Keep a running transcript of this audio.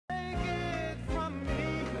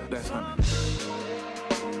All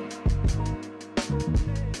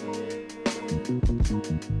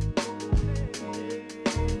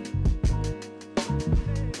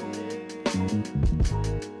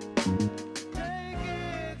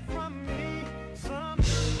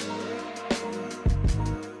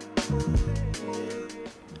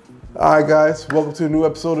right, guys, welcome to a new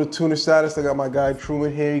episode of Tuner Status. I got my guy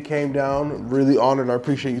Truman here. He came down. Really honored. I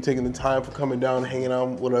appreciate you taking the time for coming down and hanging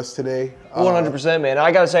out with us today. 100%, man.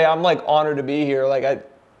 I gotta say, I'm like honored to be here. Like, I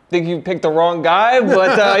think you picked the wrong guy,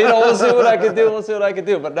 but you know, we'll see what I can do. We'll see what I can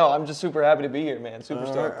do. But no, I'm just super happy to be here, man. Super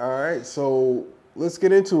stoked. All right. So let's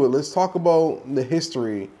get into it. Let's talk about the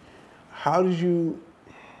history. How did you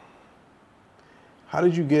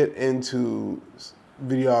get into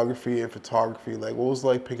videography and photography? Like, what was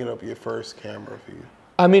like picking up your first camera for you?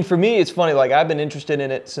 I mean, for me, it's funny. Like, I've been interested in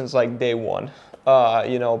it since like day one.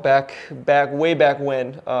 You know, way back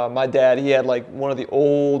when, my dad, he had like one of the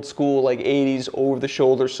old school like 80s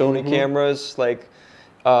over-the-shoulder Sony cameras. Like,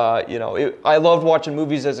 you know, I loved watching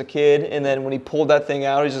movies as a kid, and then when he pulled that thing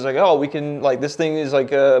out, he's just like, oh, we can, like, this thing is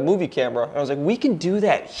like a movie camera. And I was like, we can do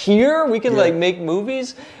that here? We can like make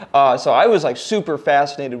movies? So I was like super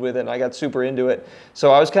fascinated with it, and I got super into it.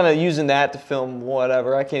 So I was kind of using that to film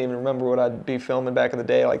whatever. I can't even remember what I'd be filming back in the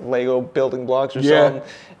day, like Lego building blocks or something.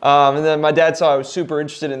 And then my dad saw I was super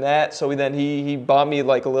interested in that, so he bought me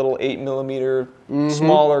like a little 8mm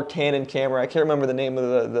smaller Canon camera. I can't remember the name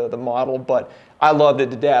of the model, but I loved it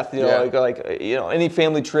to death. You know, like you know, any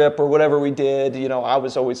family trip or whatever we did, you know, I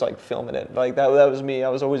was always like filming it. Like that was me. I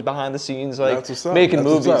was always behind the scenes, like making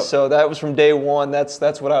movies. So that was from day one. That's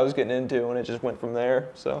what I was getting into, and it just went from there.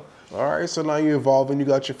 So. All right. So now you're evolving. You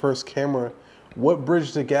got your first camera. What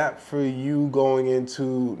bridged the gap for you going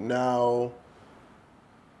into now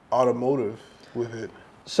automotive with it?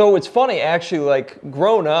 So it's funny, actually. Like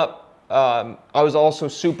growing up, I was also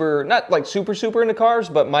not like super into cars,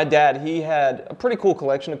 but my dad, he had a pretty cool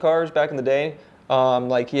collection of cars back in the day.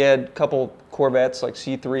 Like he had a couple Corvettes, like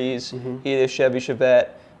C3s. He had a Chevy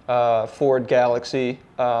Chevette, Ford Galaxy.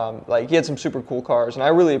 Like he had some super cool cars, and I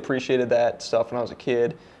really appreciated that stuff when I was a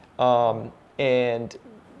kid, and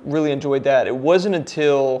really enjoyed that. It wasn't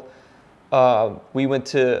until we went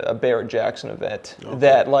to a Barrett-Jackson event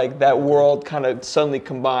that like that world kind of suddenly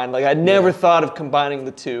combined. Like I never thought of combining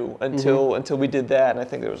the two until we did that, and I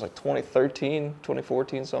think it was like 2013,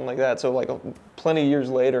 2014, something like that. So like plenty of years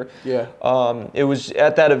later. It was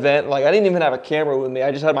at that event. Like I didn't even have a camera with me.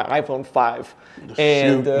 I just had my iPhone 5.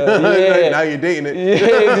 And now you're dating it.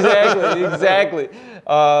 Exactly.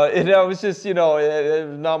 And I was just, you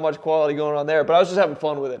know, not much quality going on there, but I was just having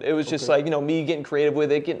fun with it. It was just like, you know, me getting creative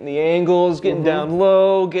with it, getting the angles, getting down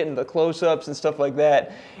low, getting the close-ups and stuff like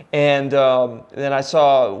that. And then I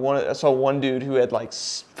saw one dude who had like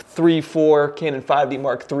 3-4 Canon 5D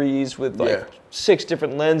Mark IIIs with like 6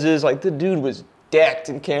 different lenses. Like the dude was decked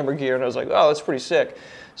in camera gear, and I was like, oh, that's pretty sick.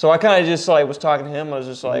 So I kind of just like was talking to him. I was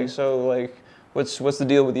just like, so like, what's the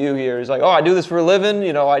deal with you here? He's like, oh, I do this for a living.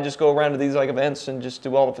 You know, I just go around to these like events and just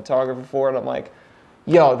do all the photography for it. I'm like,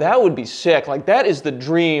 yo, that would be sick. Like that is the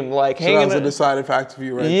dream. Like so that was a deciding factor for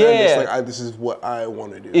you right there. Just like, this is what I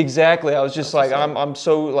want to do. Exactly. I was just like, I'm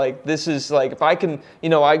so like, this is like, if I can, you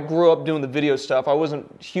know, I grew up doing the video stuff. I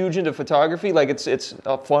wasn't huge into photography. Like it's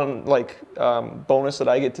a fun like bonus that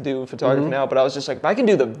I get to do photography now. But I was just like, if I can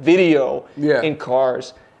do the video in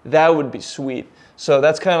cars, that would be sweet. So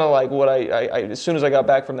that's kind of like what I as soon as I got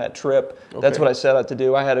back from that trip, that's what I set out to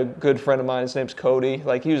do. I had a good friend of mine, his name's Cody.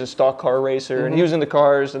 Like he was a stock car racer, and he was into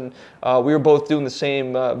cars, and we were both doing the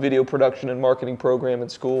same video production and marketing program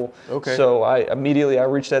at school. So I immediately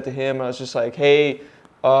reached out to him, and I was just like, hey,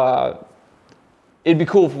 it'd be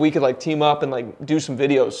cool if we could like team up and like do some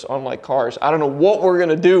videos on like cars. I don't know what we're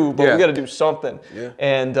gonna do, but we got to do something.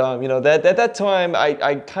 And you know, at that time,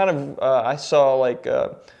 I kind of I saw like.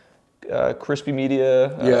 Crispy Media,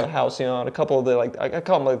 Halcyon, a couple of the like I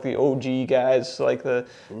call them like the OG guys, like the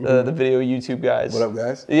video YouTube guys. What up,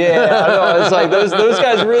 guys? Yeah, I know. It's like those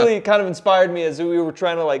guys really kind of inspired me as we were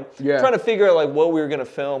trying to like trying to figure out like what we were gonna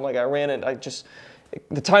film. Like I ran it,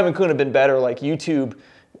 the timing couldn't have been better. Like YouTube.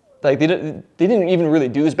 Like they didn't even really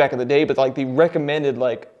do this back in the day, but like they recommended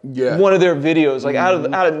like one of their videos like out of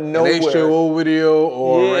nowhere. An H2O video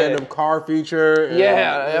or a random car feature.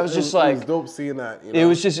 I was just like, it was dope seeing that. You know? It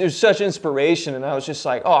was such inspiration, and I was just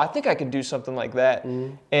like, oh, I think I could do something like that.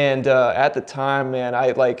 And at the time, man,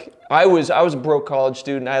 I was a broke college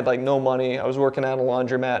student. I had like no money. I was working at a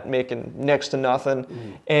laundromat making next to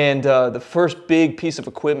nothing. And the first big piece of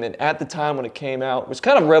equipment at the time when it came out was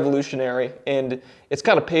kind of revolutionary, and it's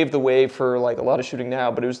kind of paved the way for like a lot of shooting now,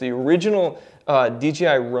 but it was the original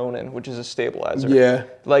DJI Ronin, which is a stabilizer. Yeah.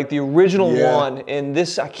 Like the original one, and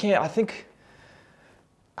this, I think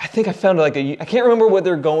I found like I can't remember what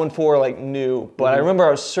they're going for like new, but I remember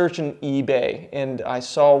I was searching eBay and I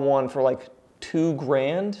saw one for like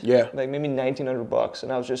 $2,000. Yeah. Like maybe $1,900,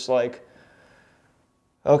 and I was just like,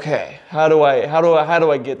 okay, how do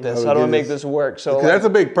I get this? How do I make this work? So like, that's a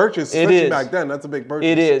big purchase, especially back then. That's a big purchase.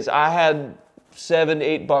 It is. I had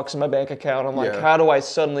 $7-8 in my bank account. I'm like, how do I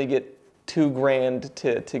suddenly get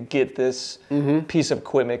 $2,000 to get this piece of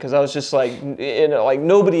equipment? Because I was just like, like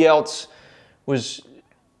nobody else was.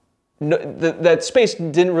 That space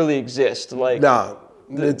didn't really exist. Like, nah,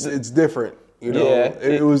 it's different. You know, Yeah,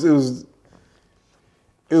 it was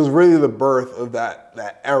really the birth of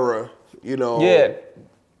that era. You know. Yeah.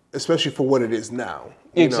 Especially for what it is now.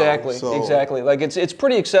 Exactly, exactly. Like it's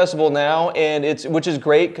pretty accessible now, and which is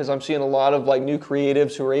great because I'm seeing a lot of like new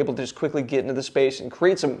creatives who are able to just quickly get into the space and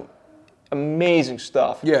create some amazing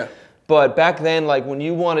stuff. Yeah. But back then, like when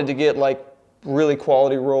you wanted to get like really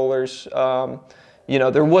quality rollers,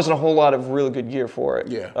 there wasn't a whole lot of really good gear for it.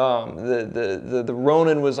 Yeah. The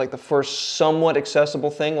Ronin was like the first somewhat accessible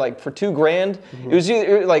thing. Like for $2,000, it was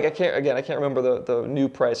either like I can't remember the new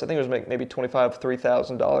price. I think it was maybe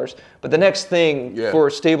 $3,000. But the next thing for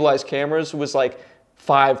stabilized cameras was like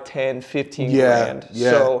 $5,000, $10,000, $15,000.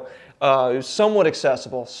 Yeah. So it was somewhat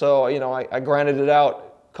accessible. So I grinded it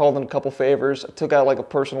out, called in a couple favors, I took out like a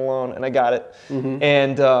personal loan, and I got it.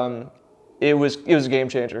 And it was a game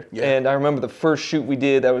changer. Yeah. And I remember the first shoot we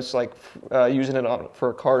did that was like using it for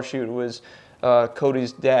a car shoot was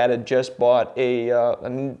Cody's dad had just bought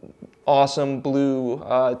an awesome blue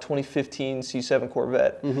 2015 C7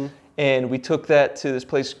 Corvette. And we took that to this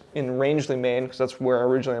place in Rangeley, Maine, because that's where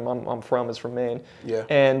originally I'm from, is from Maine. Yeah.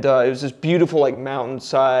 And it was this beautiful like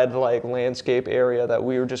mountainside like landscape area that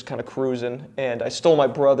we were just kind of cruising. And I stole my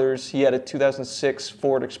brother's. He had a 2006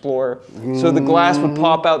 Ford Explorer, so the glass would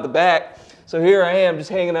pop out the back. So here I am, just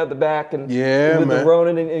hanging out the back and with the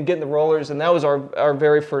Ronin and getting the rollers, and that was our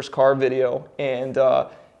very first car video, and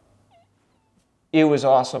it was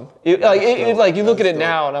awesome. You look at it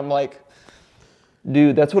now, and I'm like,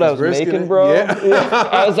 dude, that's what I was making, bro. Yeah.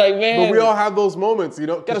 I was like, man. But we all have those moments,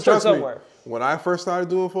 Gotta start somewhere. When I first started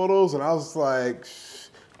doing photos, and I was like,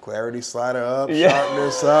 clarity slider up,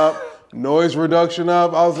 sharpness up, noise reduction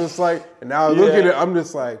up. I was just like, and now I look at it, I'm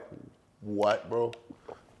just like, what, bro?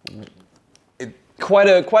 Quite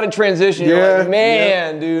a transition. You're like,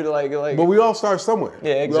 man, dude, like. But we all start somewhere.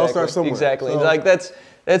 Yeah, exactly. We all start somewhere. Exactly. So. Like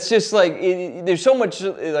that's just like there's so much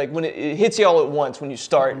like when it hits you all at once when you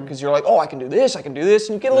start, because you're like, oh, I can do this, and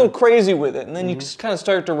you get a little crazy with it, and then you just kind of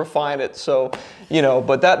start to refine it. So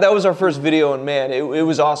but that was our first video, and man, it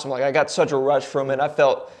was awesome. Like I got such a rush from it. I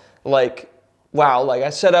felt like, wow, like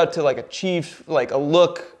I set out to like achieve like a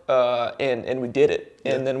look. And we did it,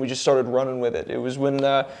 and then we just started running with it. It was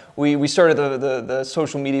when we started the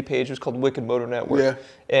social media page. It was called Wicked Motor Network,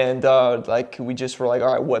 and like we just were like,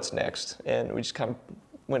 all right, what's next? And we just kind of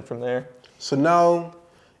went from there. So now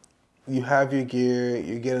you have your gear,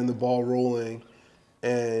 you're getting the ball rolling,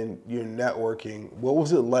 and you're networking. What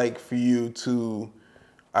was it like for you to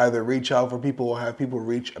either reach out for people or have people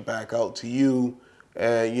reach back out to you,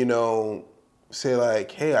 and say like,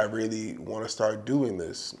 hey, I really want to start doing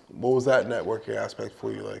this? What was that networking aspect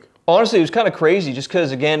for you like? Honestly, it was kind of crazy just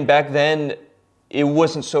because, again, back then, it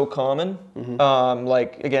wasn't so common.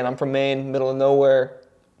 Like, again, I'm from Maine, middle of nowhere.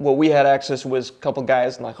 What we had access was a couple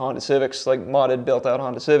guys in like Honda Civics, like modded, built out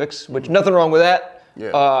Honda Civics, which nothing wrong with that.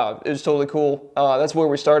 Yeah. It was totally cool. That's where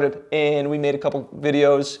we started, and we made a couple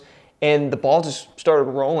videos, and the ball just started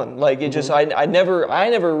rolling. Like it just, I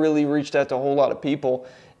never really reached out to a whole lot of people.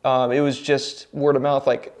 It was just word of mouth,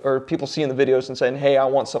 or people seeing the videos and saying, hey, I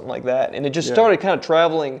want something like that. And it just started kind of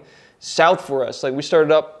traveling south for us. Like we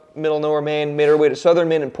started up middle of nowhere Maine, made our way to southern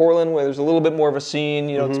Maine and Portland, where there's a little bit more of a scene,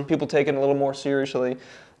 people taking it a little more seriously.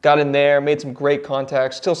 Got in there, made some great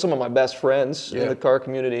contacts, still some of my best friends in the car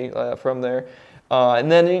community from there.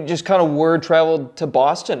 And then it just kind of word traveled to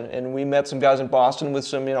Boston, and we met some guys in Boston with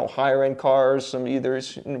some, higher end cars, some either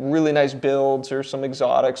really nice builds or some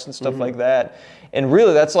exotics and stuff like that. And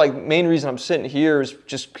really, that's like main reason I'm sitting here is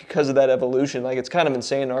just because of that evolution. Like it's kind of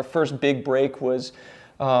insane. Our first big break was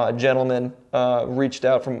a gentleman reached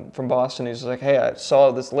out from Boston. He's like, hey, I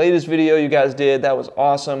saw this latest video you guys did. That was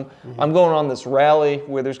awesome. I'm going on this rally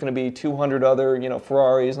where there's going to be 200 other,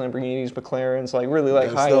 Ferraris, Lamborghinis, McLarens, like really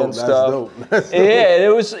like high-end stuff. That's dope. Yeah,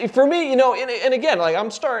 it was, for me, and again, like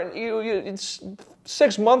I'm starting, it's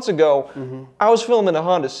 6 months ago, I was filming a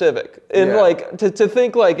Honda Civic. And like, to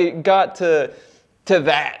think like it got to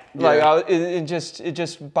that, like it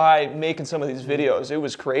just by making some of these videos, it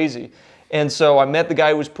was crazy. And so I met the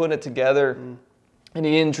guy who was putting it together, and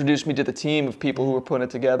he introduced me to the team of people who were putting it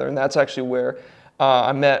together. And that's actually where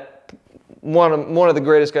I met one of the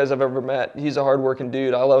greatest guys I've ever met. He's a hardworking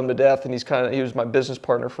dude. I love him to death, and he was my business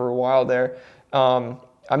partner for a while there.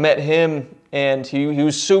 I met him, and he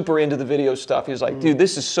was super into the video stuff. He was like, dude,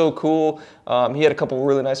 this is so cool. He had a couple of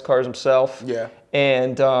really nice cars himself. Yeah.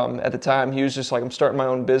 And at the time, he was just like, I'm starting my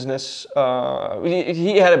own business.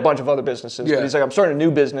 He had a bunch of other businesses, but he's like, I'm starting a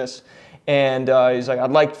new business. And he's like,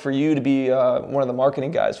 I'd like for you to be one of the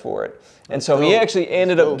marketing guys for it. And so he actually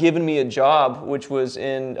ended up giving me a job, which was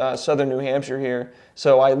in southern New Hampshire here.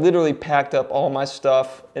 So I literally packed up all my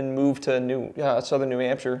stuff and moved to southern New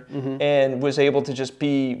Hampshire, and was able to just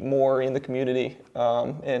be more in the community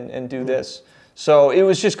and do this. So it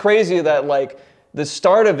was just crazy that like the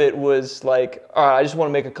start of it was like, all right, I just want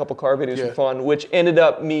to make a couple car videos for fun, which ended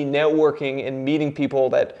up me networking and meeting people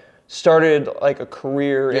that started like a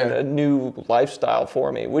career and a new lifestyle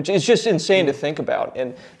for me, which is just insane to think about.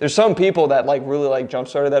 And there's some people that like really like jump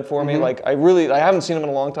started that for me. Like I haven't seen them in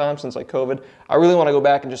a long time since like COVID. I really want to go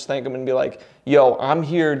back and just thank them and be like, yo, I'm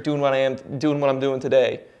here doing what I'm doing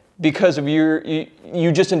today because of you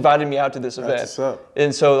just invited me out to this event. That's what's up.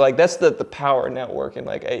 And so like that's the power of networking.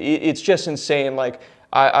 Like it's just insane. Like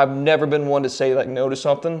I've never been one to say like no to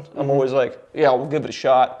something. I'm always like, yeah, we'll give it a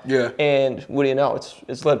shot. Yeah. And what do you know?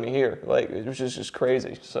 It's led me here. Like it was just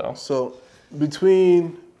crazy. So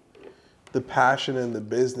between the passion and the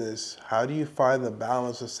business, how do you find the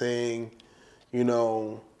balance of saying, you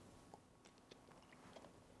know,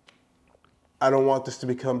 I don't want this to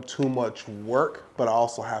become too much work, but I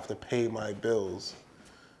also have to pay my bills?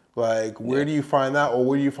 Like, where do you find that? Or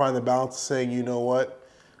where do you find the balance of saying, you know what?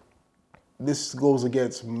 This goes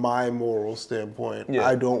against my moral standpoint. Yeah.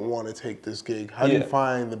 I don't want to take this gig. How do you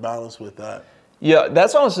find the balance with that? Yeah,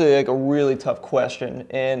 that's honestly like a really tough question.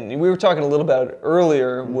 And we were talking a little about it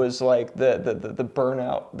earlier, was like the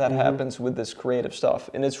burnout that happens with this creative stuff.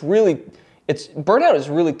 And burnout is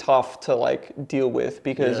really tough to like deal with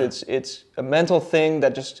because it's a mental thing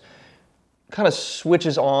that just kind of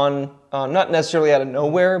switches on, not necessarily out of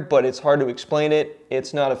nowhere, but it's hard to explain it.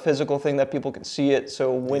 It's not a physical thing that people can see it.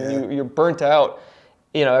 So when you're burnt out,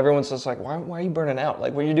 you know, everyone's just like, why are you burning out?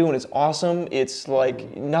 Like what you're doing is awesome. It's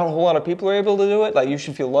like not a whole lot of people are able to do it. Like you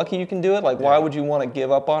should feel lucky you can do it. Like why would you want to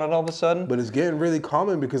give up on it all of a sudden? But it's getting really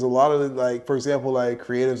common because a lot of the, like, for example, like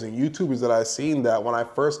creatives and YouTubers that I've seen that when I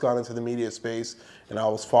first got into the media space and I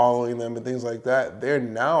was following them and things like that,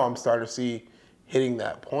 I'm starting to see hitting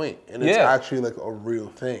that point, and it's actually like a real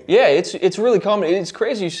thing. Yeah, it's really common. It's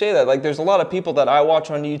crazy you say that. Like there's a lot of people that I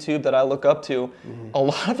watch on YouTube that I look up to. A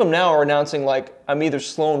lot of them now are announcing like I'm either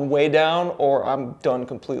slowing way down or I'm done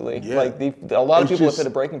completely. Like a lot of people have hit a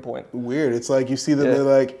breaking point. Weird. It's like you see them, they're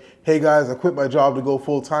like, hey guys, I quit my job to go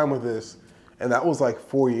full time with this. And that was like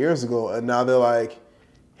 4 years ago. And now they're like,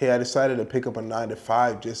 hey, I decided to pick up a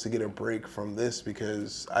 9-to-5 just to get a break from this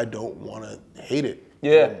because I don't want to hate it.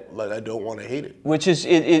 Yeah. Like I don't want to hate it. Which is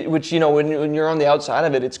which, you know, when you're on the outside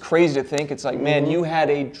of it, it's crazy to think. It's like, man, you had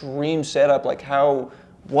a dream set up. Like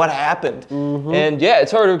what happened? And yeah,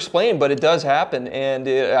 it's hard to explain, but it does happen. And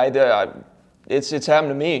it's happened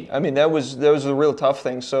to me. I mean, that was a real tough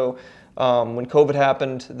thing. So when COVID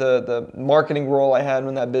happened, the marketing role I had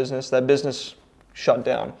in that business shut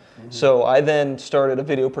down. So I then started a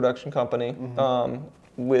video production company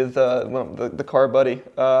with the car buddy.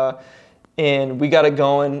 And we got it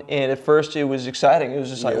going, and at first it was exciting. It was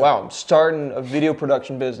just like, wow, I'm starting a video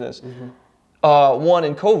production business. One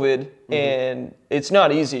in COVID, and it's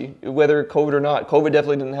not easy, whether COVID or not. COVID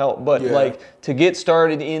definitely didn't help, but like to get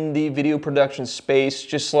started in the video production space,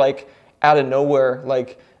 just like out of nowhere,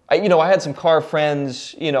 like I had some car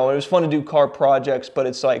friends, you know, it was fun to do car projects, but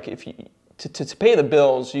it's like if you to pay the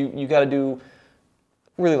bills, you got to do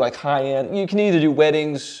really like high end. You can either do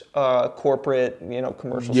weddings, corporate, you know,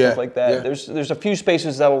 commercial stuff like that. There's a few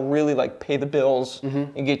spaces that will really like pay the bills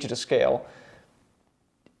and get you to scale.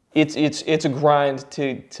 It's a grind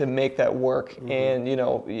to make that work, and you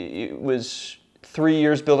know, it was 3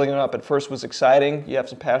 years building it up. At first it was exciting. You have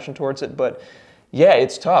some passion towards it, but yeah,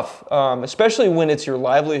 it's tough, especially when it's your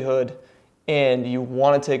livelihood and you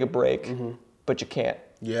want to take a break, but you can't.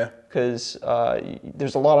 Yeah. Because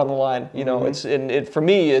there's a lot on the line, you know. For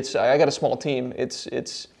me, I got a small team.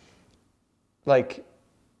 It's like,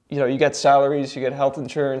 you know, you got salaries, you got health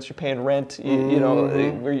insurance, you're paying rent. You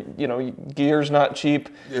know, gear's not cheap.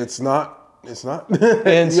 It's not.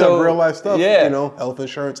 And you so have real life stuff. Yeah. You know, health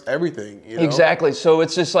insurance, everything. You know? Exactly. So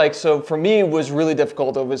it's just like, so for me, it was really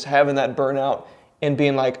difficult. It was having that burnout and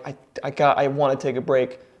being like, I want to take a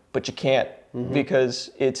break, but you can't.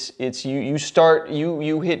 because it's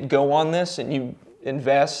you hit go on this and you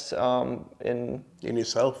invest in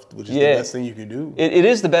yourself, which is the best thing you can do. It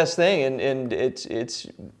is the best thing, and it's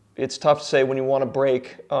tough to say when you want to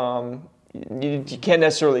break. You can't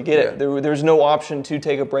necessarily get it. There's no option to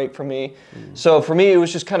take a break for me. So for me, it was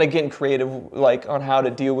just kind of getting creative, like on how to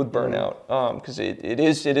deal with burnout, because it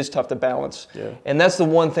is tough to balance. And that's the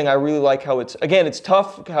one thing I really like how it's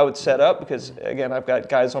tough how it's set up, because again, I've got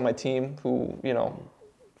guys on my team who,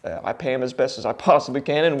 I pay them as best as I possibly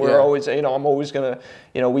can, and we're always, I'm always gonna,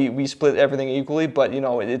 we split everything equally, but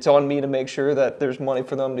it's on me to make sure that there's money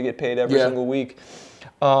for them to get paid every single week.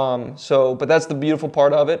 But that's the beautiful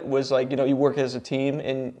part of it, was like, you work as a team,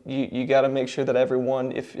 and you got to make sure that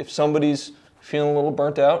everyone, if somebody's feeling a little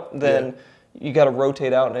burnt out, then you got to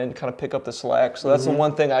rotate out and kind of pick up the slack. So that's the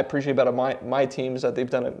one thing I appreciate about my team, is that they've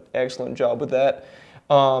done an excellent job with that.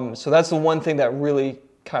 So that's the one thing that really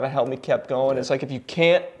kind of helped me keep going. It's like, if you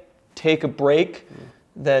can't take a break,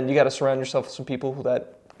 then you got to surround yourself with some people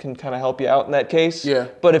that can kind of help you out in that case.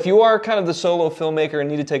 But if you are kind of the solo filmmaker and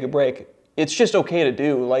need to take a break, it's just okay to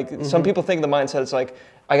do. Like, some people think the mindset is like,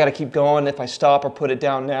 I got to keep going if I stop or put it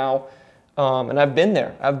down now. And I've been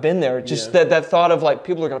there. Just that thought of like,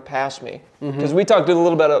 people are going to pass me. Because we talked a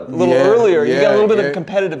little bit earlier. You got a little bit of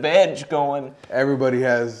competitive edge going. Everybody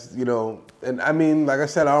has, and I mean, like I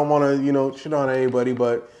said, I don't want to, shit on anybody,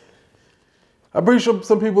 but I'm pretty sure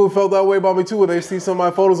some people felt that way about me too, where they see some of my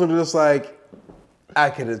photos and they're just like, I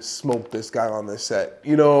could have smoked this guy on this set.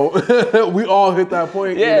 We all hit that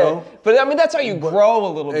point, But I mean, that's how you grow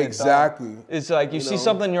a little bit. Exactly. Though. It's like you see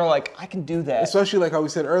something and you're like, I can do that. Especially like how we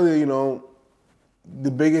said earlier,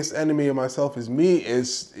 the biggest enemy of myself is me,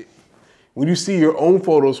 is when you see your own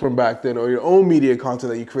photos from back then or your own media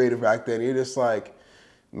content that you created back then, you're just like,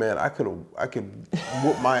 man, I could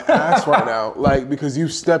whoop my ass right now. Like, because you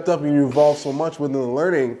stepped up and you evolved so much within the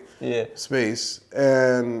learning space.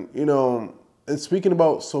 And, and speaking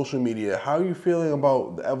about social media, how are you feeling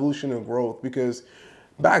about the evolution and growth? Because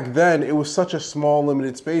back then, it was such a small,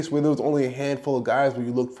 limited space where there was only a handful of guys where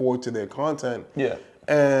you look forward to their content.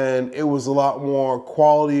 And it was a lot more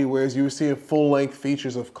quality, whereas you were seeing full-length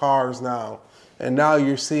features of cars now. And now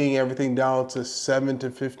you're seeing everything down to 7 to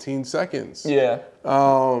 15 seconds. And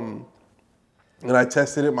I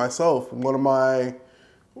tested it myself. One of my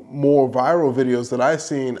more viral videos that I've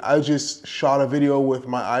seen, I just shot a video with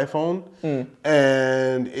my iPhone,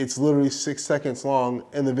 and it's literally 6 seconds long,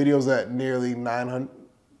 and the video's at nearly 900.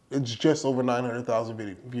 It's just over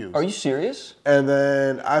 900,000 views. Are you serious? And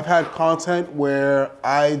then I've had content where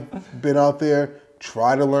I've been out there,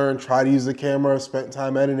 try to learn, try to use the camera, spent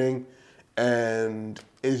time editing, and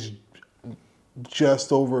it's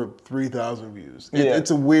just over 3,000 views.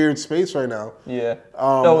 It's a weird space right now.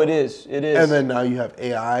 No, it is. It is. And then now you have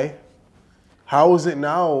AI. How is it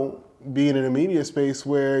now being in a media space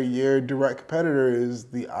where your direct competitor is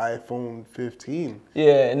the iPhone 15?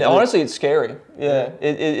 And honestly, it's scary.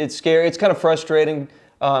 It's scary. It's kind of frustrating,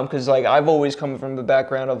 because like, I've always come from the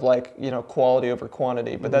background of like, quality over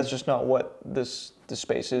quantity, but that's just not what this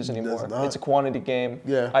space is anymore. It's a quantity game.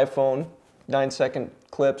 iPhone, 9-second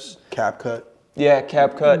clips. CapCut.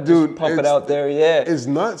 CapCut, dude, just pump it out there, It's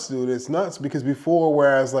nuts, dude. It's nuts, because before,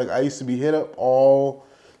 whereas like I used to be hit up all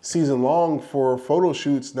season long for photo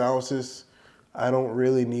shoots, now it's just, I don't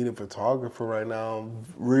really need a photographer right now.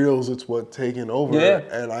 Reels, it's what taking over,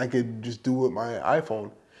 and I could just do it with my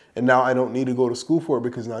iPhone. And now I don't need to go to school for it,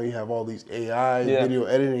 because now you have all these AI video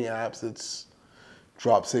editing apps that's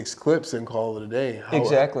drop 6 clips and call it a day.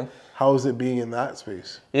 How is it being in that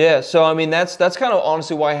space? So I mean, that's kind of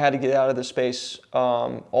honestly why I had to get out of the space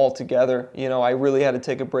altogether. I really had to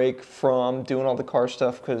take a break from doing all the car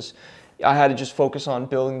stuff, because I had to just focus on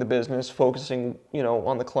building the business, focusing,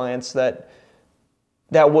 on the clients. That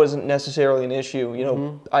wasn't necessarily an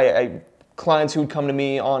issue. I clients who would come to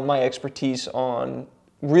me on my expertise on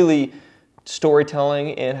really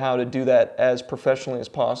storytelling and how to do that as professionally as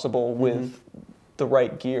possible with the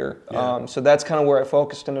right gear. So that's kind of where I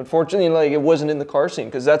focused, and unfortunately, like, it wasn't in the car scene,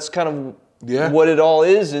 because that's kind of what it all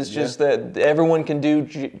is just that everyone can do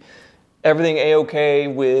everything A-okay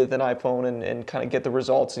with an iPhone and kind of get the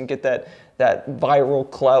results and get that viral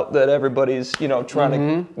clout that everybody's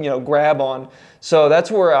trying to grab on. So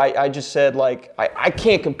that's where I just said, like, I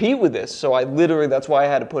can't compete with this. So I literally, that's why I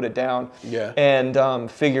had to put it down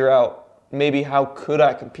and figure out maybe how could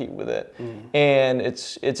I compete with it. And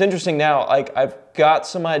it's interesting now. Like, I've got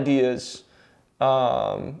some ideas,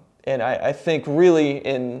 and I think really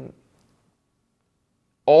in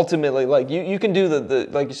ultimately, like, you can do the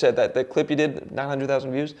like you said, that clip you did,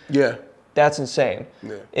 900,000 views. That's insane.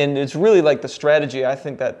 And it's really like the strategy, I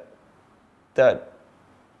think, that that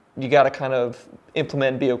you got to kind of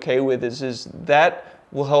implement and be okay with is that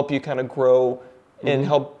will help you kind of grow and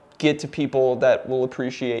help get to people that will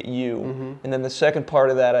appreciate you. And then the second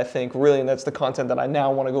part of that, I think, really, and that's the content that I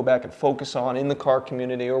now want to go back and focus on in the car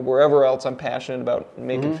community or wherever else I'm passionate about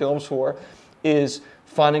making films for, is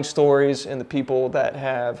finding stories and the people that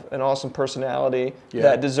have an awesome personality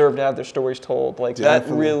that deserve to have their stories told. Like that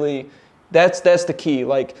really, that's the key.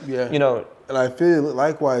 Like, you know. And I feel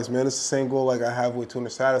likewise, man, it's the same goal like I have with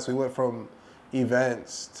Tuna Status. We went from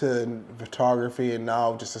events to photography and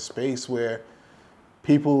now just a space where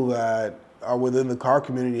people that are within the car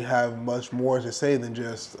community have much more to say than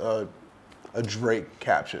just a Drake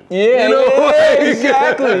caption. Yeah, you know?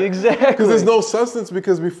 Exactly. Because there's no substance,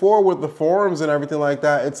 because before with the forums and everything like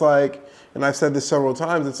that, it's like, and I've said this several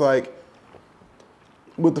times, it's like,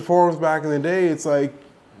 with the forums back in the day, it's like,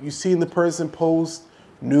 you've seen the person post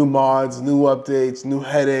new mods, new updates, new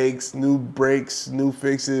headaches, new breaks, new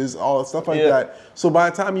fixes, all that stuff like that. So by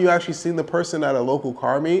the time you actually seen the person at a local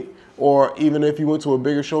car meet, or even if you went to a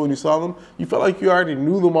bigger show and you saw them, you felt like you already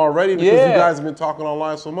knew them already because you guys have been talking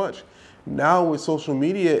online so much. Now with social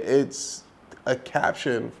media, it's a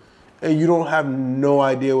caption and you don't have no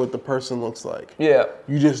idea what the person looks like. Yeah.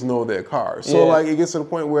 You just know their car. So like it gets to the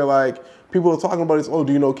point where like people are talking about this, oh,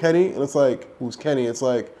 do you know Kenny? And it's like, who's Kenny? It's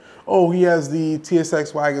like, oh, he has the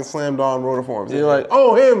TSX wagon slammed on rotiforms. And you're like,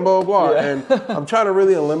 oh, him, blah, blah. And I'm trying to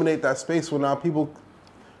really eliminate that space where now people,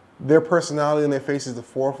 their personality and their face is the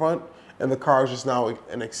forefront, and the car is just now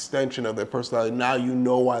an extension of their personality. Now you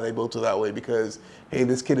know why they built it that way, because, hey,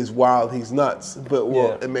 this kid is wild, he's nuts, but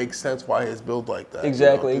it makes sense why he's built like that.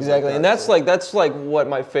 Exactly, you know, exactly. Like that, and that's like what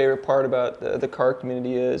my favorite part about the car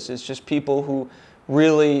community is just people who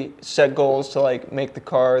really set goals to like make the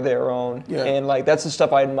car their own. And like that's the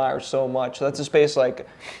stuff I admire so much. That's a space like,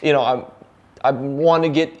 you know, I want to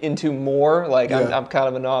get into more. Like I'm kind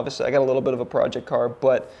of a novice. I got a little bit of a project car,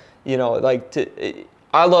 but you know, like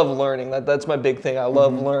I love learning. That's my big thing. I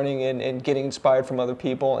love learning and getting inspired from other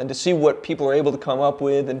people, and to see what people are able to come up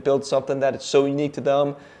with and build something that is so unique to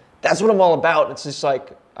them. That's what I'm all about. It's just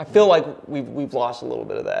like, I feel like we've lost a little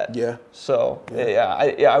bit of that. So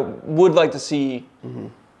I would like to see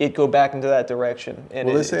it go back into that direction. And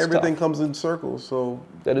well, they say everything comes in circles, so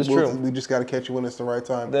that is true. We just got to catch you when it's the right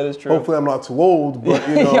time. That is true. Hopefully, I'm not too old, but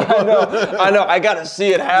you know. I know. I got to see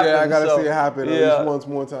it happen. Yeah, I got to see it happen at least once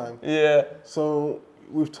more time. So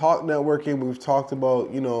we've talked networking. We've talked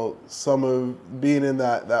about, you know, some of being in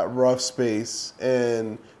that rough space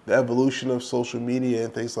and the evolution of social media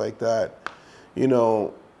and things like that. You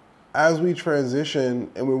know, as we transition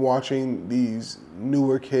and we're watching these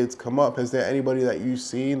newer kids come up, has there anybody that you've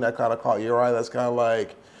seen that kind of caught your eye that's kind of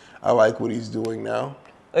like, I like what he's doing now?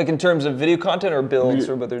 Like in terms of video content or builds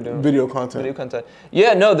or what they're doing? Video content. Video content.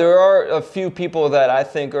 Yeah, no, there are a few people that I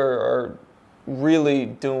think are really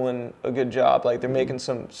doing a good job. Like they're making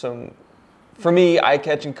some for me,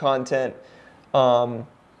 eye-catching content.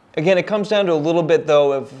 Again, it comes down to a little bit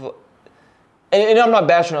though of, and I'm not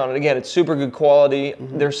bashing on it. Again, it's super good quality.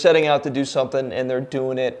 They're setting out to do something, and they're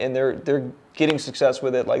doing it, and they're getting success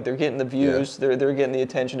with it. Like they're getting the views, they're getting the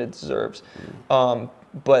attention it deserves.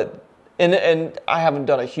 But and I haven't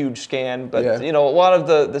done a huge scan, but you know, a lot of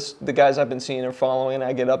the guys I've been seeing and following, and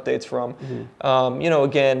I get updates from. You know,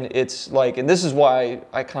 again, it's like, and this is why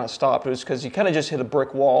I kind of stopped, was because you kind of just hit a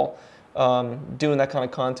brick wall doing that kind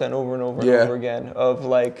of content over and over and over again of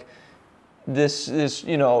like. This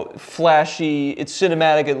you know, flashy, it's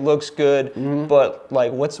cinematic, it looks good, but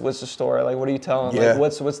like what's the story? Like what are you telling? Like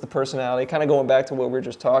what's the personality? Kind of going back to what we were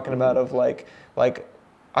just talking about of like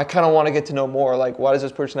I kind of want to get to know more. Like why does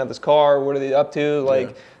this person have this car? What are they up to?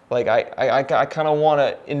 Like I kind of want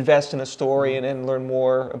to invest in a story and learn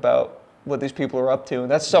more about what these people are up to. And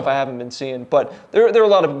that's stuff I haven't been seeing. But there are a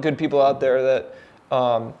lot of good people out there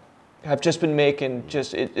that have just been making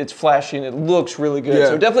it's flashy and it looks really good.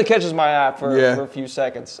 So it definitely catches my eye for a few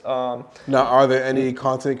seconds. Now, are there any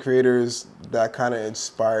content creators that kind of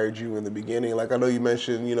inspired you in the beginning? Like I know you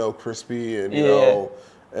mentioned, you know, Crispy and you know,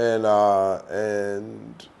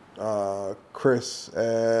 and Chris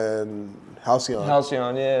and Halcyon.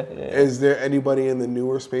 Halcyon, yeah. Is there anybody in the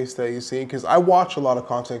newer space that you've seen? Because I watch a lot of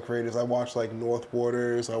content creators. I watch like North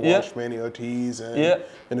Borders. I watch Manny Ortiz and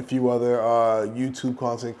a few other YouTube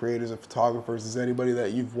content creators and photographers. Is there anybody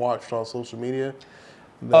that you've watched on social media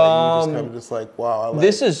that you just kind of just like, wow, I like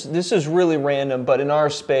this is really random, but in our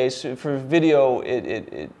space for video,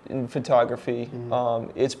 in photography,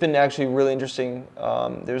 it's been actually really interesting.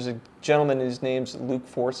 There's a gentleman, his name's Luke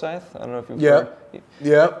Forsyth. I don't know if you've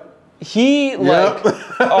heard. He, like,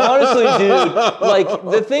 honestly, dude, like,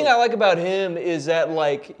 the thing I like about him is that,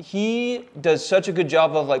 like, he does such a good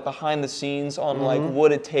job of, like, behind the scenes on, like,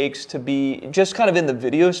 what it takes to be just kind of in the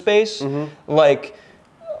video space. Like,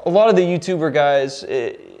 a lot of the YouTuber guys,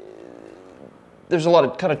 there's a lot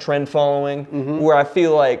of kind of trend following where I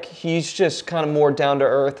feel like he's just kind of more down to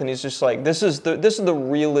earth, and he's just like, this is the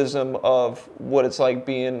realism of what it's like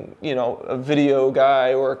being, you know, a video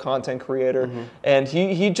guy or a content creator. And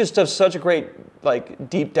he just does such a great, like,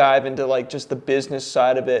 deep dive into, like, just the business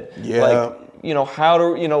side of it. Like, you know, how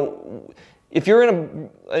to, you know, if you're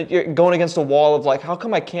you're going against a wall of, like, how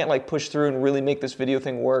come I can't, like, push through and really make this video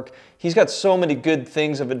thing work? He's got so many good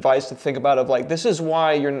things of advice to think about of, like, this is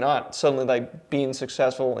why you're not suddenly, like, being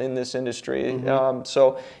successful in this industry.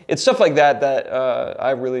 So it's stuff like that that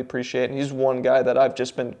I really appreciate. And he's one guy that I've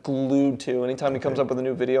just been glued to. Anytime he comes up with a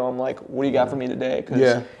new video, I'm like, what do you got for me today?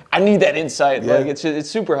 Because I need that insight. Like, it's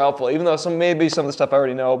super helpful, even though maybe some of the stuff I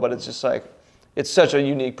already know, but it's just like, it's such a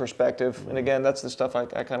unique perspective, and again, that's the stuff I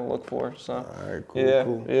kind of look for. So, all right, cool,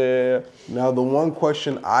 cool. Yeah. Now, the one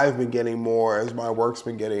question I've been getting more as my work's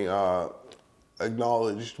been getting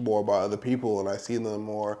acknowledged more by other people, and I see them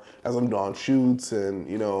more as I'm on shoots and,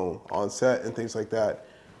 you know, on set and things like that.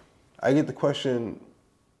 I get the question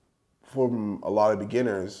from a lot of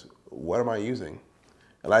beginners, what am I using?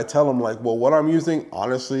 And I tell them, like, well, what I'm using,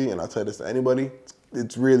 honestly, and I tell this to anybody,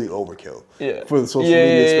 it's really overkill for the social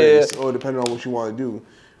media space, or depending on what you want to do.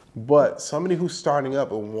 But somebody who's starting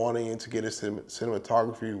up and wanting to get into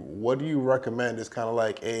cinematography, what do you recommend as kind of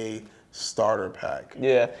like a starter pack?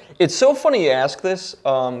 Yeah, it's so funny you ask this,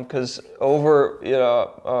 because over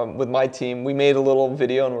with my team, we made a little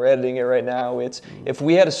video and we're editing it right now. It's if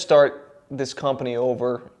we had to start this company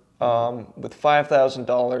over with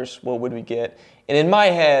 $5,000, what would we get? And in my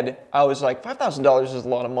head, I was like, $5,000 is a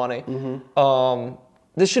lot of money.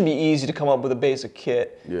 This should be easy to come up with a basic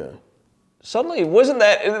kit. Suddenly, it wasn't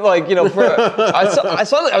that, like, you know, I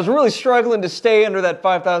was really struggling to stay under that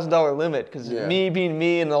 $5,000 limit, because me being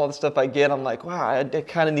me and all the stuff I get, I'm like, wow, I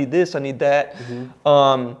kind of need this, I need that.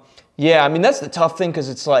 Yeah, I mean, that's the tough thing, because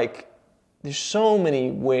it's like, there's so many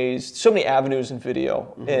ways, so many avenues in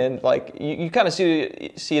video, and like you kind of see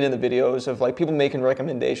it in the videos of like people making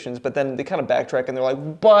recommendations, but then they kind of backtrack and they're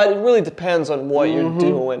like, but it really depends on what you're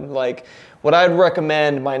doing. Like what I'd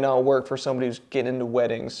recommend might not work for somebody who's getting into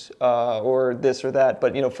weddings or this or that,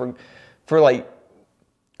 but you know, for like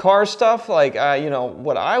car stuff, like you know,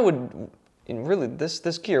 what I would, and really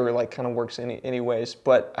this gear like kind of works anyways.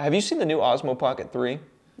 But have you seen the new Osmo Pocket 3?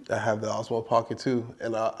 I have the Osmo Pocket 2,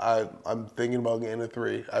 and I'm thinking about getting a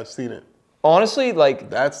 3. I've seen it. Honestly, like...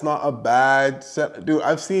 That's not a bad set. Dude,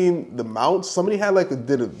 I've seen the mounts. Somebody had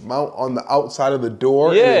did a mount on the outside of the door,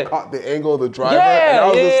 and it caught the angle of the driver, and I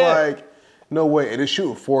was just like, no way. And it's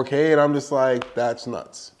shooting 4K, and I'm just like, that's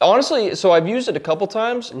nuts. Honestly, so I've used it a couple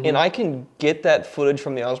times, and I can get that footage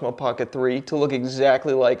from the Osmo Pocket 3 to look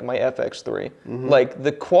exactly like my FX3. Like,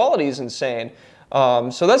 the quality is insane.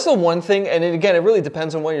 So that's the one thing, and again, it really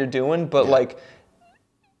depends on what you're doing, but like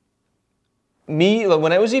me,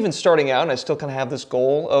 when I was even starting out, and I still kind of have this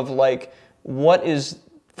goal of like,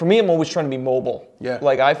 for me, I'm always trying to be mobile.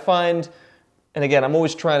 Like I find, and again, I'm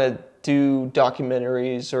always trying to do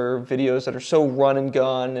documentaries or videos that are so run and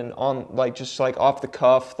gun and on like, just like off the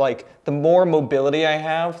cuff, like the more mobility I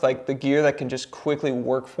have, like the gear that can just quickly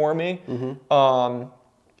work for me,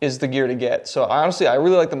 is the gear to get. So honestly, I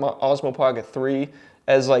really like the Osmo Pocket 3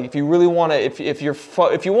 as like, if you really want to, if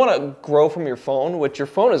you want to grow from your phone, which your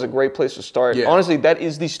phone is a great place to start. Honestly, that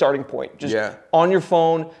is the starting point. Just on your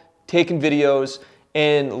phone, taking videos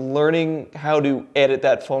and learning how to edit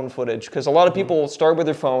that phone footage. Because a lot of people start with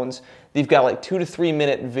their phones, they've got like 2 to 3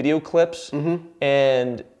 minute video clips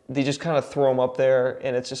and they just kind of throw them up there.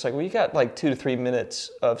 And it's just like, well, you got like 2 to 3 minutes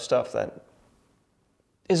of stuff that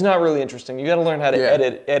is not really interesting. You got to learn how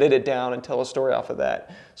to edit it down and tell a story off of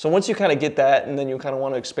that. So once you kind of get that, and then you kind of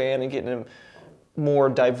want to expand and get into more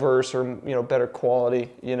diverse or better quality,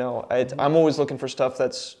 I'm always looking for stuff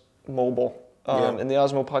that's mobile. And the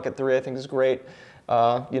Osmo Pocket 3 I think is great.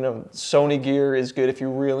 Sony gear is good if you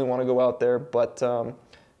really want to go out there, but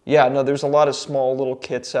there's a lot of small little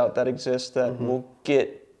kits out that exist that will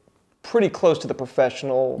get pretty close to the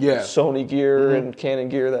professional Sony gear and Canon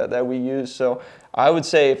gear that we use. So I would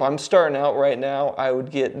say if I'm starting out right now, I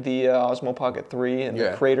would get the Osmo Pocket 3 and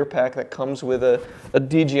the Creator Pack that comes with a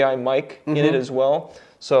DJI mic in it as well.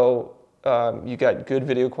 So you got good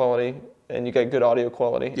video quality and you got good audio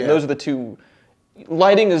quality. And those are the two.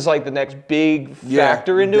 Lighting is like the next big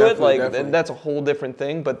factor into it. Like and that's a whole different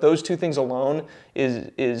thing. But those two things alone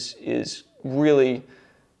is really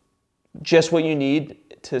just what you need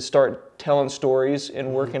to start telling stories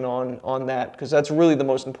and working on that, because that's really the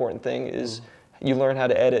most important thing is you learn how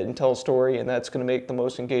to edit and tell a story, and that's going to make the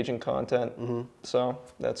most engaging content. So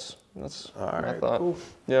that's All my right, thought. cool.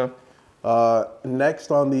 Yeah.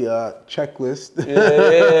 Next on the checklist.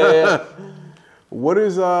 Yeah. What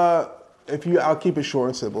is I'll keep it short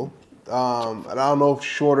and simple. And I don't know if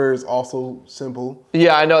shorter is also simple.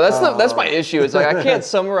 Yeah, I know. That's my issue. It's like I can't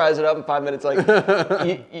summarize it up in 5 minutes. Like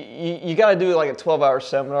you got to do like a 12-hour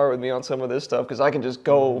seminar with me on some of this stuff, because I can just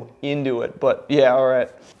go into it. But yeah, all right.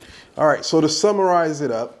 All right. So to summarize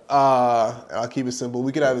it up, I'll keep it simple.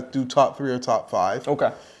 We could either do top 3 or top 5.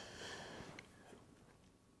 Okay.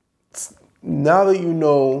 Now that you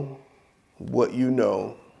know what you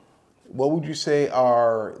know, what would you say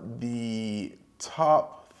are the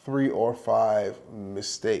top 3 or 5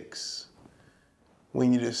 mistakes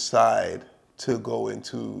when you decide to go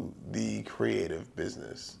into the creative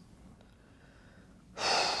business?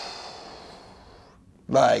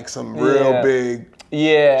 Like some real big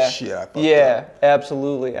shit I fucked up.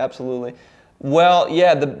 Absolutely. Well,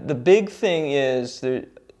 yeah, the big thing is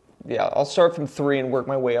I'll start from 3 and work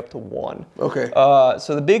my way up to 1. Okay.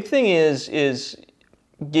 So the big thing is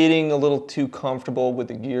getting a little too comfortable with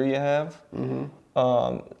the gear you have.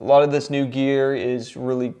 A lot of this new gear is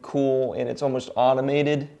really cool, and it's almost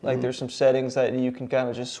automated. Like there's some settings that you can kind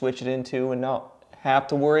of just switch it into and not have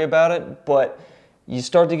to worry about it. But you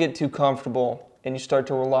start to get too comfortable, and you start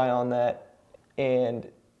to rely on that, and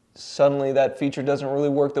suddenly that feature doesn't really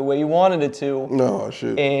work the way you wanted it to. No,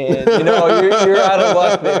 shit. And you're out of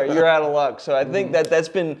luck there. You're out of luck. So I think that's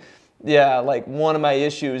been like one of my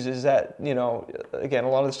issues is that, again, a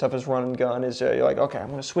lot of the stuff is run and gun. Is you're like, okay, I'm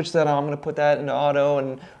going to switch that on. I'm going to put that into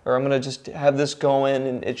auto, or I'm going to just have this going,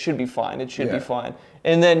 and it should be fine. It should be fine.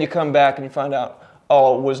 And then you come back and you find out,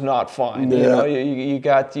 oh, it was not fine. Yeah. You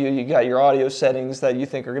got your audio settings that you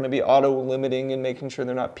think are going to be auto limiting and making sure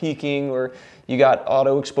they're not peaking, or you got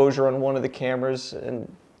auto exposure on one of the cameras,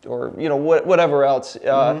 or whatever else.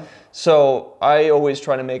 So I always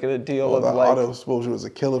try to make it a deal of the like auto exposure was a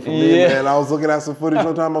killer for me, man. I was looking at some footage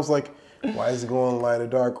one time. I was like, why is it going light or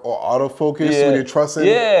dark or autofocus when you're trussing?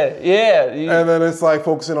 And then it's like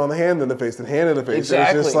focusing on the hand interface and hand interface.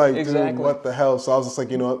 Exactly. It's just like, dude, what the hell? So I was just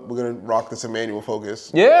like, you know what? We're gonna rock this in manual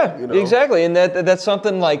focus. Yeah, exactly. And that's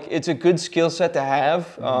something like it's a good skill set to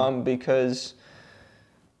have because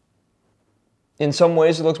in some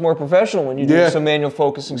ways it looks more professional when you do some manual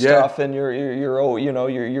focusing stuff, and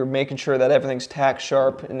you're making sure that everything's tack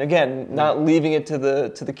sharp, and again, not leaving it to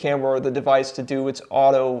the camera or the device to do its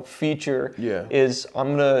auto feature. Is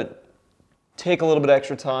I'm gonna take a little bit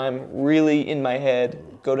extra time, really in my head,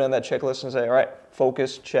 go down that checklist and say, all right,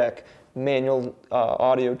 focus check, manual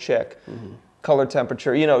audio check, color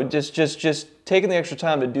temperature. Just taking the extra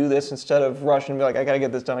time to do this instead of rushing and be like, I gotta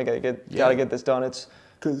get this done. I gotta get this done. It's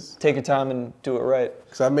take your time and do it right.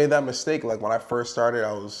 Because I made that mistake. Like when I first started,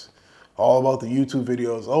 I was all about the YouTube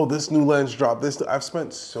videos. Oh, this new lens dropped. I've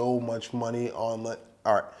spent so much money on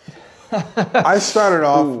all right. I started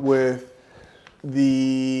off with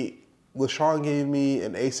LaShawn gave me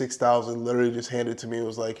an A6000, literally just handed it to me. It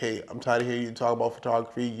was like, hey, I'm tired of hearing you talk about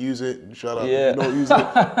photography. Use it and shut up. If you don't use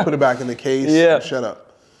it, put it back in the case and shut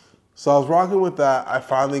up. So I was rocking with that. I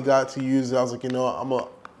finally got to use it. I was like,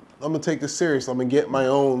 I'm gonna take this serious. I'm gonna get my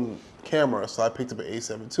own camera. So I picked up an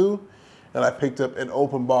A7 II, and I picked up an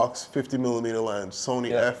open box 50mm lens,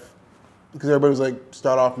 Sony F, because everybody was like,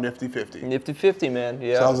 start off nifty 50. Nifty 50, man.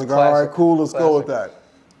 Yeah. So I was like, all right, cool, let's go with that.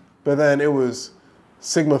 But then it was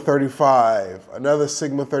Sigma 35, another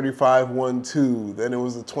Sigma 35 1.2, then it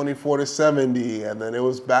was the 24-70, and then it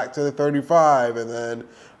was back to the 35, and then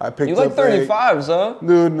I picked up You like 35s, huh?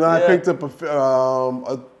 Dude, and I picked up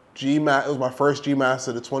a G-Master. It was my first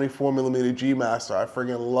G-Master, the 24mm G-Master. I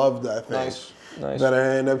freaking loved that thing. Nice. Then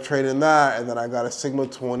I ended up trading that, and then I got a Sigma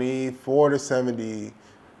 24-70.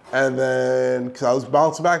 And then, because I was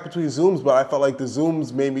bouncing back between zooms, but I felt like the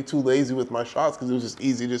zooms made me too lazy with my shots because it was just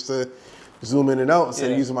easy just to zoom in and out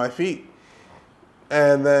instead of using my feet.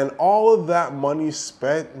 And then all of that money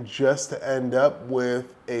spent just to end up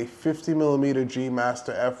with a 50mm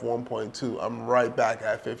G-Master f1.2. I'm right back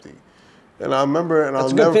at 50. And I remember, and I'll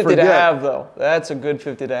never forget. That's a good 50 to have, though. That's a good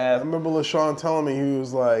 50 to have. I remember LaShawn telling me, he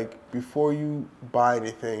was like, before you buy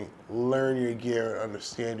anything, learn your gear and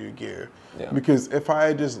understand your gear. Because if I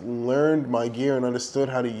had just learned my gear and understood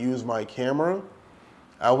how to use my camera,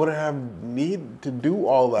 I wouldn't have need to do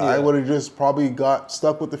all that. I would have just probably got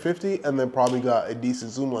stuck with the 50 and then probably got a decent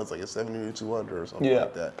zoom lens, like a 70-200 or something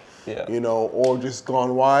like that. Or just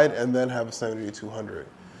gone wide and then have a 70-200.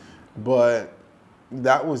 But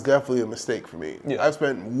that was definitely a mistake for me. Yeah. I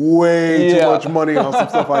spent way too much money on some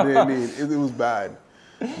stuff I didn't need. It was bad.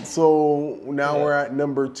 So now we're at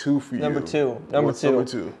number 2 for you. Number two. What's number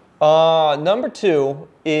 2? Number 2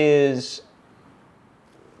 is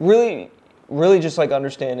really just like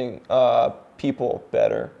understanding people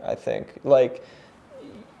better, I think. Like,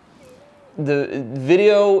 the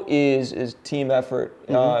video is team effort.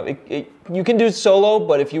 You can do it solo,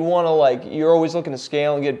 but if you want to, like, you're always looking to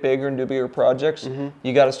scale and get bigger and do bigger projects,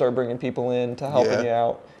 you got to start bringing people in to helping you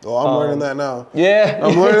out. Oh, I'm learning that now. Yeah.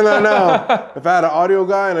 I'm learning that now. If I had an audio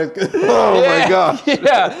guy and my God.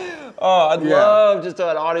 Yeah. Oh, I'd love just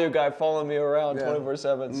an audio guy following me around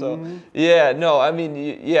 24/7. So, I mean,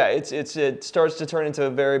 it starts to turn into a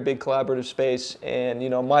very big collaborative space. And, you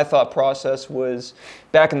know, my thought process was,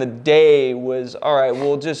 back in the day, was, all right,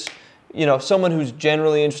 well, just, you know, someone who's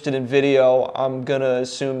generally interested in video, I'm going to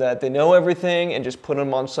assume that they know everything and just put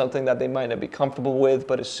them on something that they might not be comfortable with,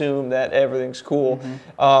 but assume that everything's cool.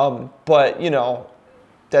 But, you know,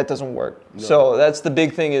 that doesn't work. No. So that's the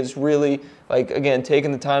big thing, is really, like, again,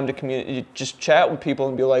 taking the time to communicate, just chat with people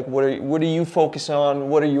and be like, what do you focus on?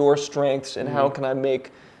 What are your strengths, and how can I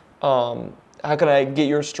make, how can I get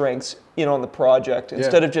your strengths, you know, on the project,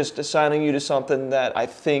 instead of just assigning you to something that I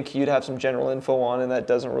think you'd have some general info on and that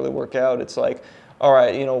doesn't really work out. It's like, all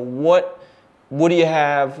right, you know, what do you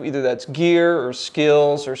have, either that's gear or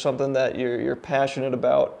skills or something that you're passionate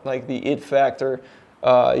about, like the it factor.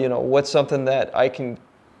 You know, what's something that I can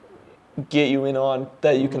get you in on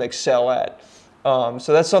that you can excel at.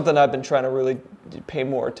 So that's something I've been trying to really pay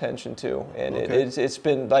more attention to, and it's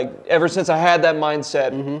been like, ever since I had that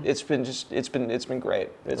mindset, it's been great.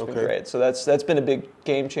 It's been great. So that's been a big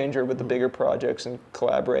game changer with the bigger projects and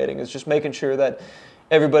collaborating. Is just making sure that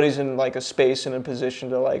everybody's in, like, a space and a position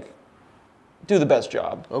to, like, do the best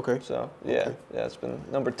job. Okay. So it's been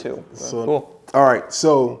number 2. So cool. All right.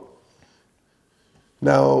 So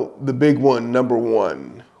now the big one, number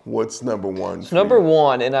 1. What's number 1? So number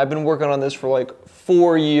 1, and I've been working on this for like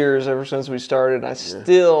 4 years, ever since we started. I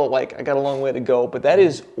still, like, I got a long way to go, but that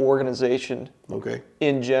is organization. Okay.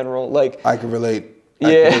 In general, like, I can relate.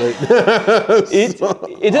 It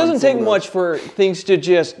doesn't take much for things to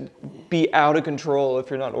just be out of control if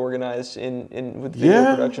you're not organized with video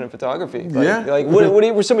production and photography. Like, what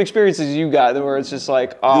were some experiences you got where it's just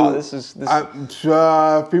like, oh, this is.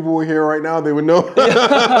 If people were here right now, they would know.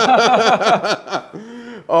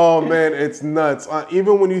 Oh man, it's nuts.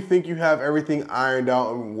 Even when you think you have everything ironed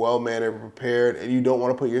out and well-mannered and prepared, and you don't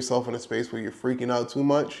want to put yourself in a space where you're freaking out too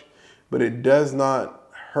much, but it does not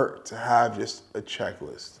hurt to have just a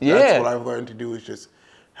checklist. That's what I've learned to do, is just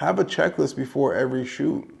have a checklist before every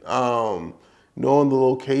shoot. Knowing the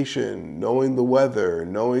location, knowing the weather,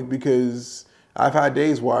 because I've had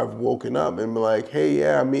days where I've woken up and been like, hey,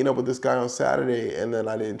 I'm meeting up with this guy on Saturday, and then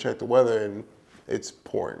I didn't check the weather, and it's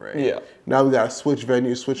pouring rain. Yeah. Now we got to switch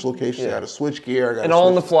venues, switch locations, got to switch gear. And all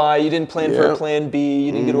on the fly. You didn't plan for a plan B.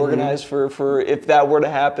 You didn't get organized for if that were to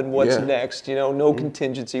happen, what's next? You know, no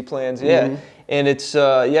contingency plans. And it's,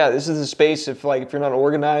 this is a space, if you're not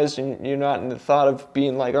organized and you're not in the thought of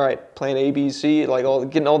being like, all right, plan A, B, C, like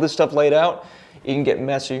getting all this stuff laid out, you can get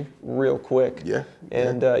messy real quick.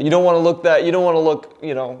 And you don't want to look,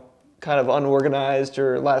 you know, kind of unorganized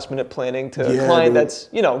or last minute planning to a client that's,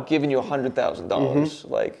 you know, giving you $100,000.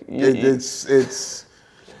 Like, it's that's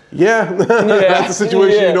a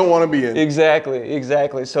situation you don't want to be in.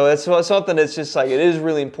 Exactly. So it's something that's just like, it is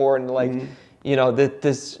really important. Like, you know, that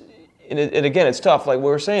this, and again, it's tough. Like we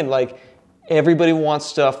were saying, like, everybody wants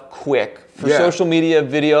stuff quick. For social media,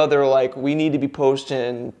 video, they're like, we need to be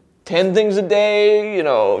posting 10 things a day, you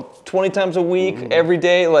know, 20 times a week, every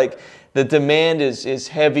day. Like, the demand is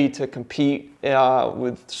heavy to compete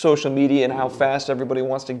with social media and how fast everybody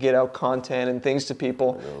wants to get out content and things to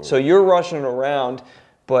people. So you're rushing around,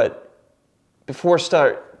 but before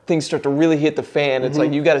things start to really hit the fan, it's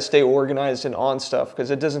like you got to stay organized and on stuff,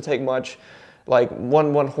 because it doesn't take much. Like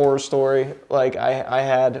one horror story, like I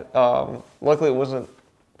had, luckily it wasn't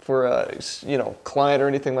for a client or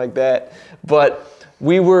anything like that, but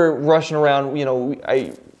we were rushing around. You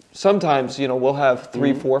know, sometimes, you know, we'll have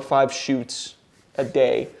 3, 4, 5 shoots a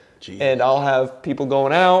day. Jeez. And I'll have people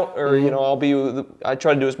going out, or you know, I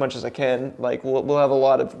try to do as much as I can. Like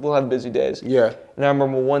we'll have busy days. Yeah. And I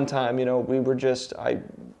remember one time, you know, I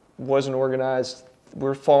wasn't organized. We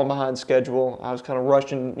were falling behind schedule. I was kind of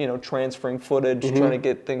rushing, you know, transferring footage, trying to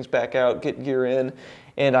get things back out, get gear in,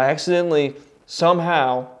 and I accidentally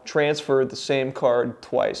somehow transferred the same card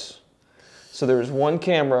twice. So there was one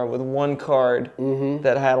camera with one card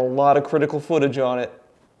that had a lot of critical footage on it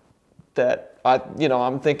that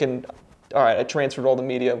I'm thinking, all right, I transferred all the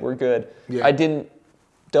media, we're good. Yeah. I didn't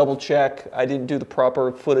double check. I didn't do the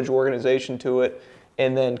proper footage organization to it.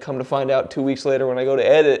 And then come to find out 2 weeks later when I go to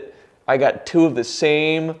edit, I got 2 of the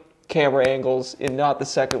same camera angles and not the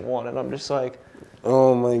second one. And I'm just like,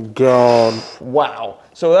 oh my God. Wow.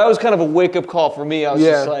 So that was kind of a wake-up call for me. I was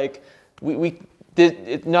just like,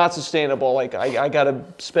 it's not sustainable. Like, I got to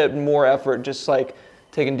spend more effort just like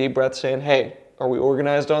taking deep breaths saying, hey, are we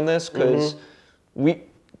organized on this? Because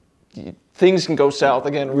things can go south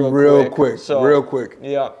again real quick. So, real quick.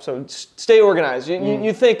 Yeah, so stay organized.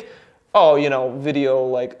 You think, oh, you know, video,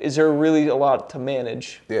 like, is there really a lot to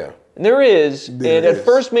manage? Yeah. And there is. At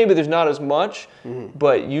first, maybe there's not as much,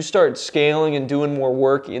 but you start scaling and doing more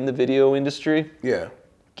work in the video industry. Yeah.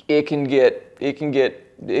 It can get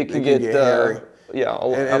hairy. Out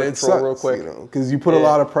of control real quick. Because you put a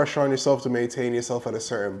lot of pressure on yourself to maintain yourself at a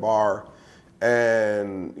certain bar.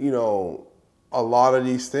 And, you know, a lot of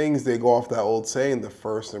these things, they go off that old saying, the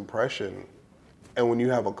first impression. And when you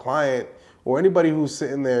have a client or anybody who's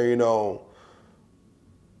sitting there, you know,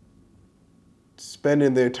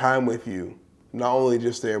 spending their time with you, not only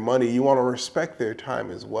just their money, you want to respect their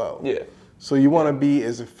time as well. Yeah. So you want to be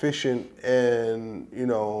as efficient and, you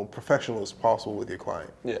know, professional as possible with your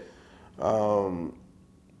client. Yeah.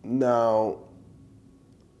 Now,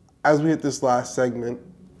 as we hit this last segment,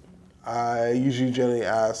 I usually generally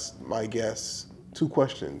ask my guests 2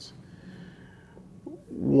 questions.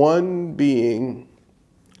 One being,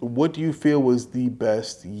 what do you feel was the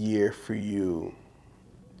best year for you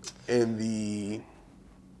in the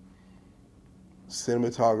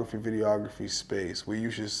cinematography, videography space, where you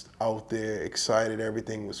was just out there excited,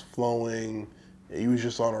 everything was flowing, and you was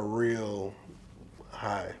just on a real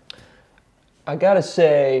high? I gotta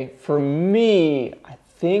say, for me, I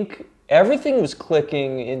think everything was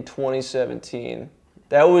clicking in 2017.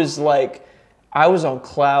 That was like, I was on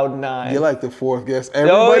cloud 9. You're like the 4th guest.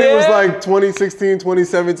 Everybody was like 2016,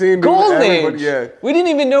 2017. Golden age. Yeah. We didn't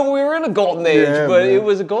even know we were in a golden age, but it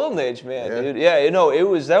was a golden age, man. Yeah. Dude. Yeah, you know,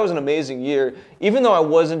 that was an amazing year. Even though I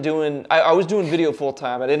wasn't doing, I was doing video full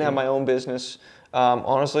time. I didn't have my own business.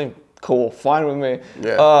 Honestly, cool, fine with me.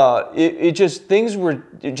 Yeah. Things were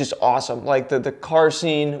just awesome. Like the car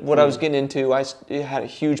scene, what I was getting into, I had a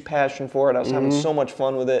huge passion for it. I was having so much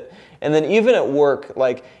fun with it. And then even at work,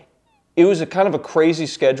 like, it was a kind of a crazy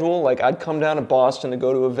schedule. Like, I'd come down to Boston to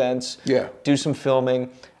go to events, do some filming.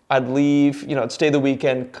 I'd leave, you know, I'd stay the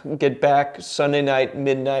weekend, get back Sunday night,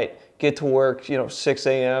 midnight, get to work, you know, 6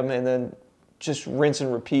 a.m. and then just rinse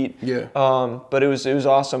and repeat. Yeah. But it was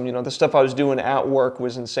awesome. You know, the stuff I was doing at work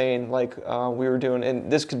was insane. Like, we were doing,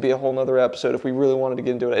 and this could be a whole nother episode if we really wanted to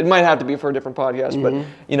get into it. It might have to be for a different podcast, but,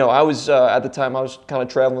 you know, I was, at the time, I was kind of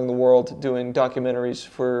traveling the world doing documentaries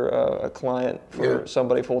for a client, for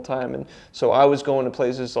somebody full time. And so I was going to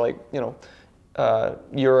places like, you know,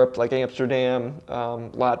 Europe, like Amsterdam,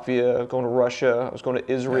 Latvia, going to Russia, I was going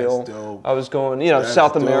to Israel. That's dope. I was going, you know,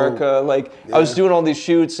 South America, like I was doing all these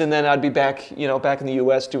shoots, and then I'd be back, you know, back in the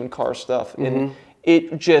US doing car stuff. And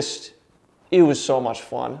it was so much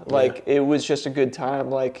fun. Like, it was just a good time.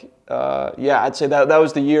 Like, I'd say that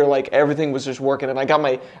was the year, like, everything was just working. And I got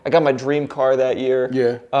my dream car that year.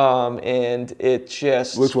 Yeah. And it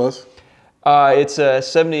just... Which was? It's a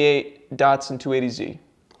 78 Datsun 280Z.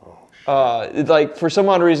 Like, for some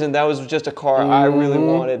odd reason, that was just a car I really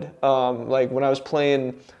wanted. Like, when I was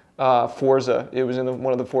playing Forza, it was in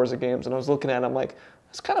one of the Forza games, and I was looking at it, I'm like,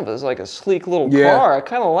 it's kind of like a sleek little car. I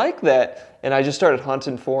kind of like that. And I just started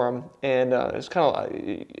hunting for them, and it's kind of,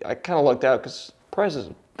 I kind of lucked out because prices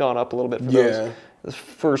have gone up a little bit for those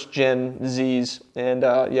first gen Zs. And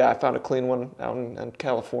I found a clean one out in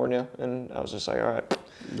California, and I was just like, all right.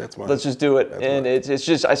 That's mine. Let's just do it. And it's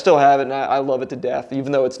just, I still have it, and I love it to death,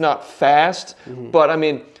 even though it's not fast. But I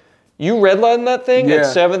mean, you redline that thing at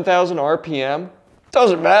 7,000 RPM,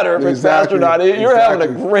 doesn't matter if it's fast or not. You're having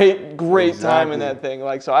a great time in that thing.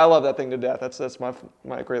 Like, so I love that thing to death. That's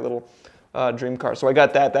my great little dream car. So I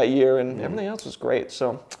got that year, and everything else was great.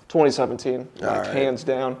 So 2017, like, hands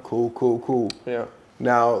down. Cool. Yeah.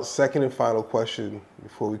 Now, second and final question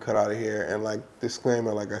before we cut out of here, and like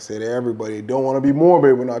disclaimer, like I said, everybody don't want to be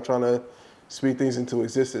morbid. We're not trying to speak things into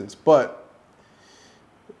existence, but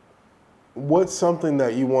what's something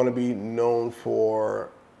that you want to be known for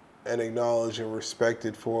and acknowledged and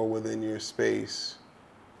respected for within your space?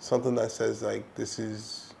 Something that says, like, this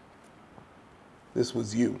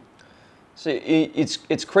was you. See,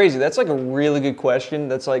 it's crazy. That's like a really good question.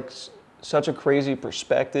 That's like such a crazy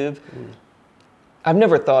perspective. I've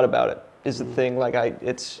never thought about it, is the thing. Like,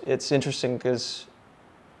 it's interesting because,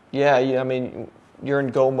 I mean, you're in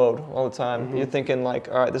go mode all the time. You're thinking, like,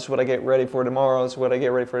 all right, this is what I get ready for tomorrow. This is what I get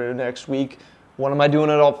ready for next week. what am I doing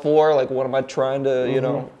it all for? Like, what am I trying to, you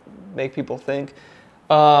know, make people think?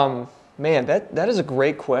 Man, that is a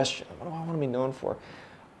great question. What do I want to be known for?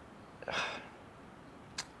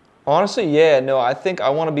 Honestly, yeah, no, I think I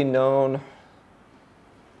want to be known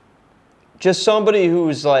just somebody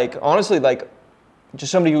who's like, honestly, like,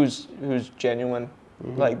 just somebody who's genuine.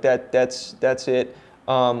 Like that's it.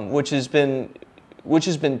 Which has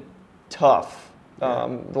been tough.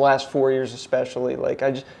 The last 4 years especially. Like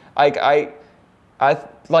I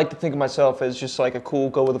like to think of myself as just like a cool,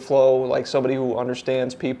 go with the flow, like somebody who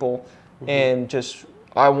understands people, and just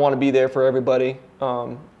I want to be there for everybody.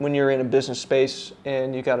 When you're in a business space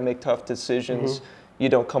and you got to make tough decisions, you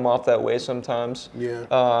don't come off that way sometimes.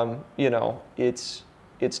 Yeah. You know, it's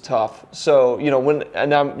tough. So, you know,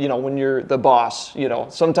 when you're the boss, you know,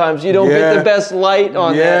 sometimes you don't get the best light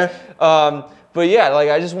on that. But yeah, like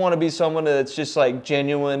I just want to be someone that's just like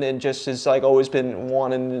genuine and just has like always been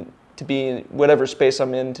wanting to be in whatever space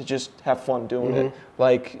I'm in to just have fun doing it.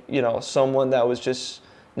 Like, you know, someone that was just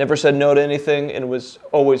never said no to anything and was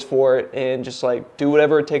always for it and just like do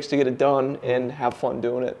whatever it takes to get it done and have fun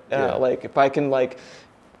doing it. Like if I can like,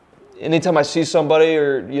 anytime I see somebody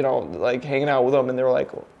or, you know, like hanging out with them and they're like,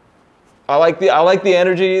 I like the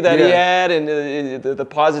energy that he had and the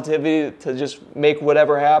positivity to just make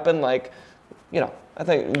whatever happen. Like, you know, I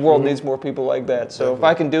think the world needs more people like that. So if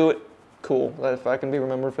I can do it, cool. If I can be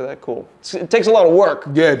remembered for that, cool. It takes a lot of work.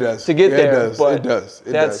 Yeah, it does. To get there. It does. But it does.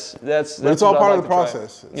 That's but it's all part of the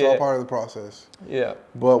process. It's all part of the process. Yeah.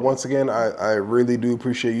 But once again, I really do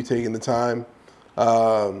appreciate you taking the time,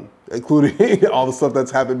 including all the stuff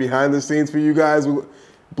that's happened behind the scenes for you guys.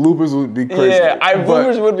 Bloopers would be crazy. Yeah,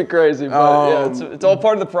 bloopers would be crazy, but yeah, it's all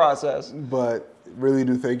part of the process. But really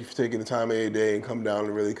do thank you for taking the time of your day and come down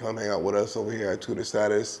and really come hang out with us over here at Twitter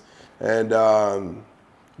Status. And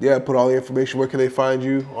yeah, put all the information. Where can they find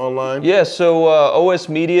you online? Yeah, so OS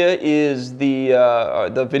Media is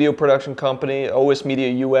the video production company. OS Media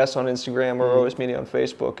US on Instagram or OS Media on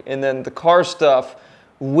Facebook. And then the car stuff,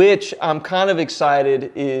 which I'm kind of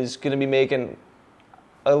excited is going to be making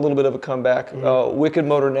a little bit of a comeback. Wicked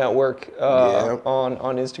Motor Network on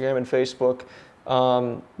Instagram and Facebook.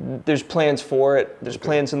 There's plans for it. There's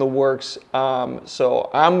plans in the works. So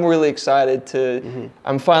I'm really excited to.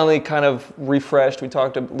 I'm finally kind of refreshed. We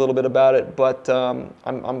talked a little bit about it, but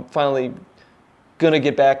I'm finally gonna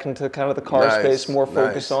get back into kind of the car space, more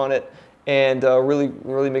focused on it, and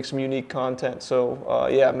really make some unique content. So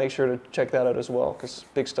yeah, make sure to check that out as well because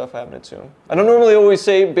big stuff happening soon. I don't normally always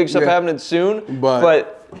say big stuff happening soon,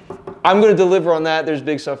 but I'm gonna deliver on that. There's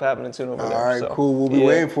big stuff happening soon over there. All right, so, cool. We'll be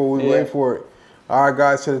waiting for it. We'll be waiting for it. All right,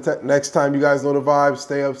 guys. Till the next time, you guys know the vibes.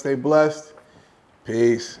 Stay up, stay blessed.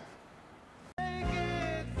 Peace.